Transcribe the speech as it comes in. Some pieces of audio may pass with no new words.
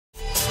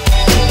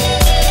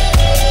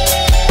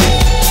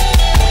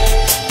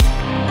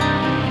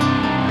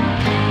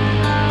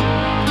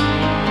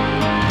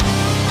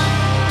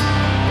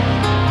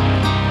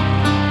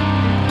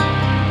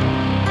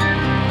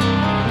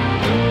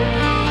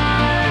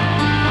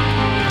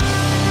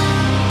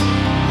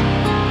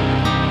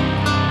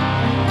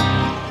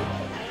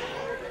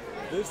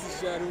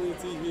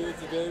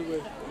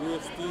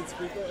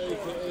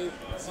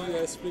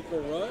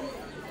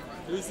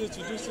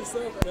introduce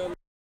yourself.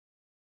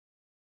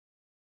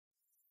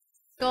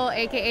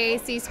 AKA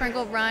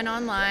Cspranklerun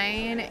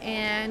online,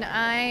 and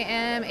I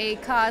am a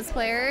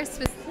cosplayer,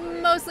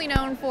 mostly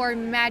known for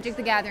Magic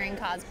the Gathering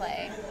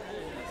cosplay.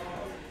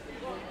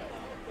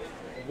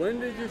 When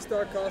did you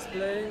start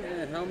cosplaying,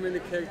 and how many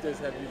characters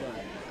have you done?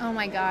 Oh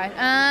my god,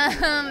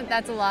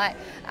 that's a lot.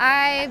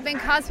 I've been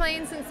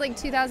cosplaying since like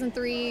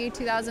 2003,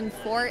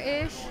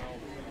 2004-ish,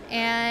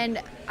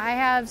 and I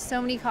have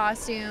so many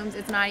costumes,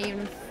 it's not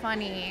even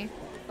funny.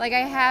 Like, I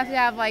have to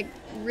have like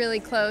really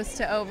close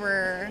to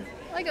over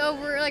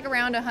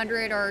around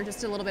 100 or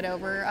just a little bit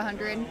over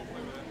 100.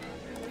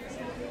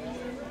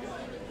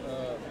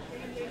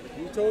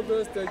 You told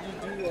us that you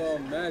do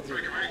magic,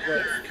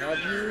 but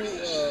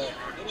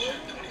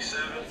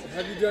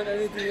have you done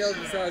anything else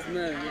besides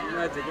magic?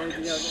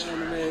 Anything else,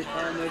 anime,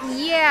 comics?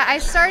 Yeah, I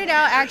started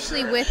out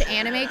actually with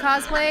anime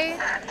cosplay,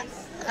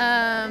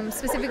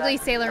 specifically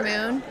Sailor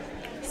Moon.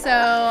 So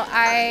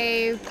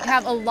I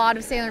have a lot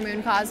of Sailor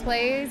Moon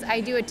cosplays. I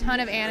do a ton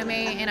of anime,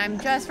 and I'm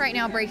just right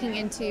now breaking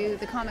into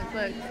the comic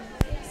book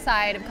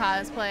side of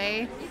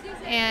cosplay,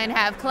 and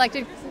have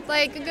collected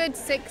like a good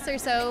 6 or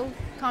so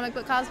comic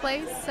book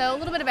cosplays. So a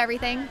little bit of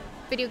everything.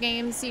 Video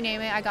games, you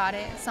name it, I got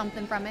it.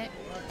 Something from it.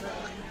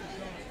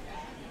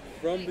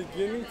 From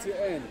beginning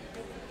to end,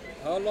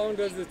 how long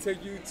does it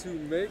take you to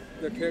make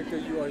the character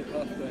you are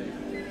cosplaying?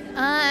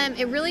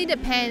 It really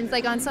depends.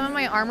 Like on some of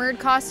my armored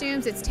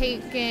costumes, it's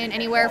taken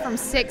anywhere from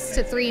 6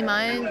 to 3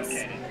 months,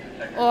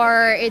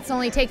 or it's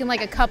only taken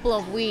like a couple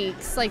of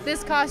weeks. Like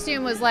this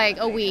costume was like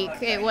a week.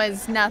 It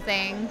was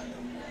nothing.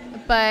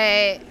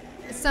 But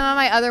some of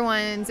my other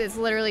ones, it's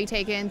literally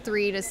taken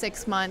 3 to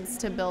 6 months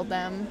to build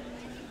them.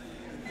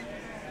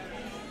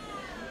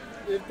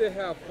 If they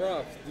have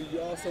props, do you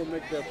also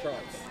make their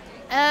props?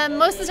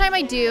 Most of the time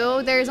I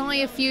do. There's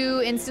only a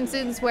few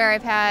instances where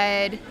I've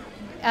had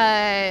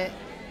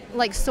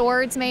like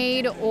swords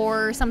made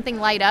or something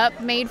light up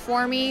made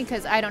for me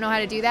because I don't know how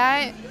to do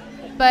that.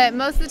 But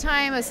most of the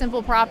time, a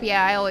simple prop,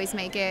 yeah, I always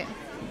make it.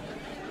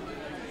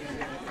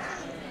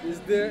 Is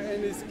there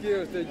any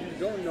skills that you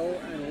don't know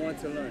and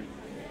want to learn?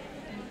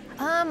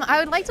 I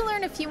would like to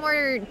learn a few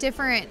more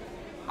different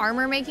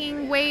armor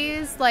making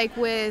ways, like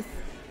with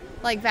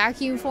like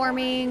vacuum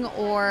forming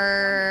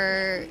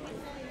or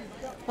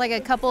like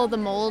a couple of the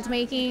mold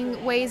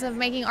making ways of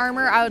making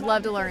armor. I would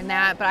love to learn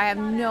that, but I have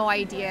no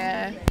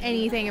idea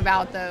anything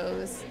about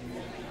those.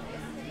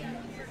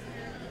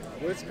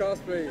 Which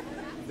cosplay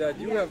that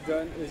you have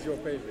done is your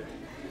favorite?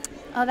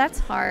 Oh, that's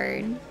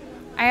hard.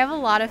 I have a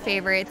lot of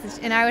favorites,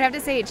 and I would have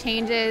to say it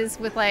changes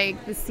with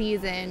like the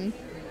season.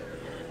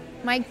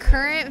 My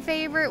current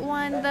favorite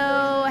one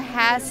though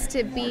has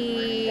to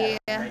be,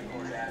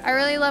 I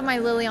really love my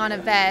Liliana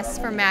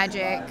vest from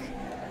Magic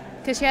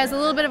because she has a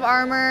little bit of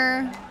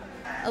armor,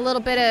 a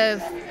little bit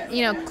of,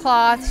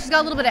 cloth. She's got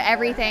a little bit of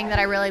everything that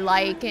I really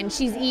like, and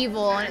she's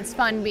evil, and it's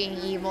fun being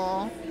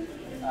evil.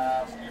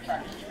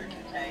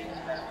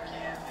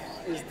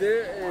 Is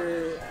there a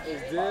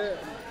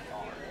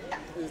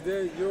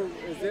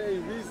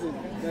reason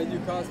that you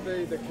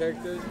cosplay the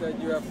characters that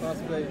you have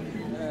cosplayed,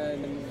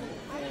 and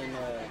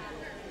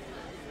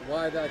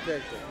why that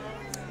character?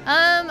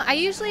 I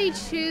usually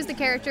choose the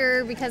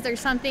character because there's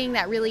something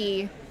that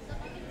really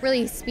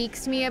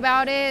speaks to me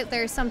about it.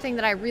 There's something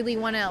that I really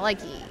want to, like,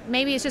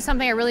 maybe it's just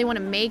something I really want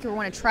to make or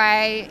want to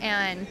try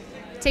and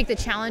take the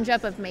challenge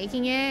up of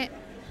making it.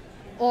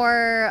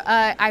 Or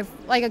I've,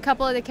 like a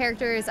couple of the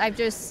characters, I've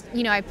just,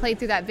 I played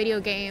through that video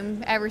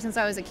game ever since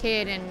I was a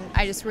kid, and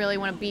I just really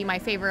want to be my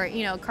favorite,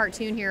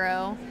 cartoon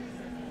hero.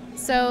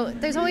 So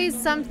there's always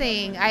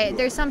something,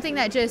 there's something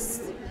that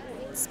just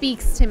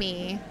speaks to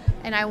me,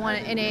 and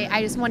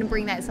I just want to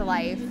bring that to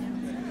life.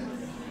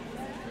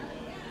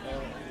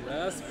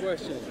 Last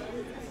question.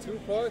 2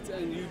 parts,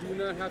 and you do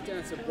not have to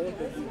answer both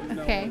if you do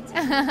not want to.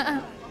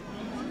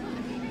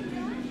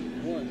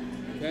 1.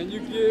 Can you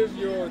give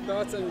your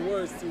thoughts and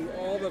words to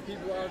all the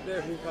people out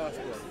there who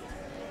cosplay?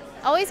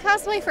 Always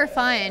cosplay for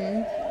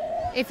fun.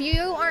 If you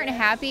aren't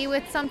happy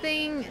with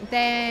something,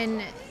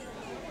 then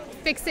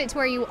fix it to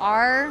where you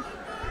are.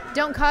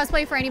 Don't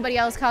cosplay for anybody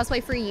else,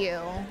 cosplay for you.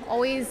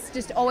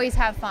 Just always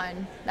have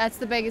fun. That's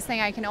the biggest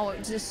thing I can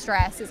just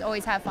stress, is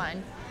always have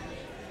fun.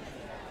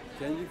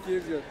 Can you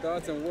give your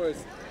thoughts and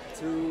words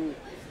to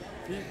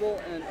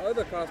people and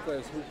other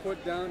cosplayers who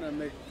put down and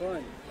make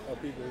fun of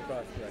people who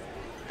cosplay?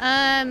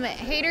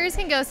 Haters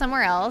can go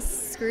somewhere else.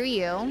 Screw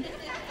you.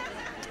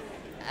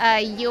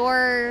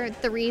 You're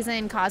the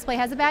reason cosplay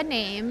has a bad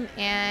name,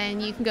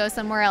 and you can go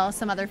somewhere else,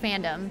 some other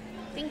fandom.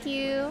 Thank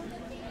you.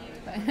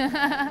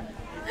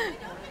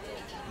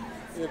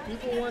 If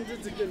people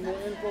wanted to get more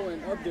info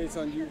and updates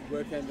on you,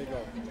 where can they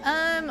go?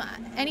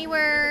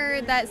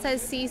 Anywhere that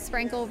says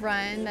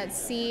Cspranklerun,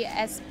 that's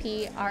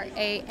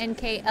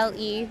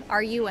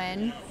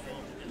Cspranklerun,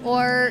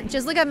 or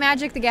just look up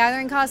Magic the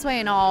Gathering cosplay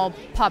and I'll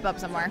pop up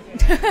somewhere.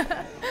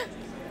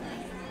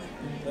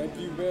 Thank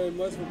you very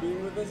much for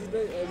being with us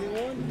today,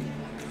 everyone.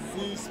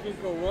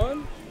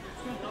 Cspranklerun.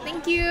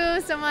 Thank you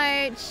so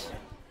much.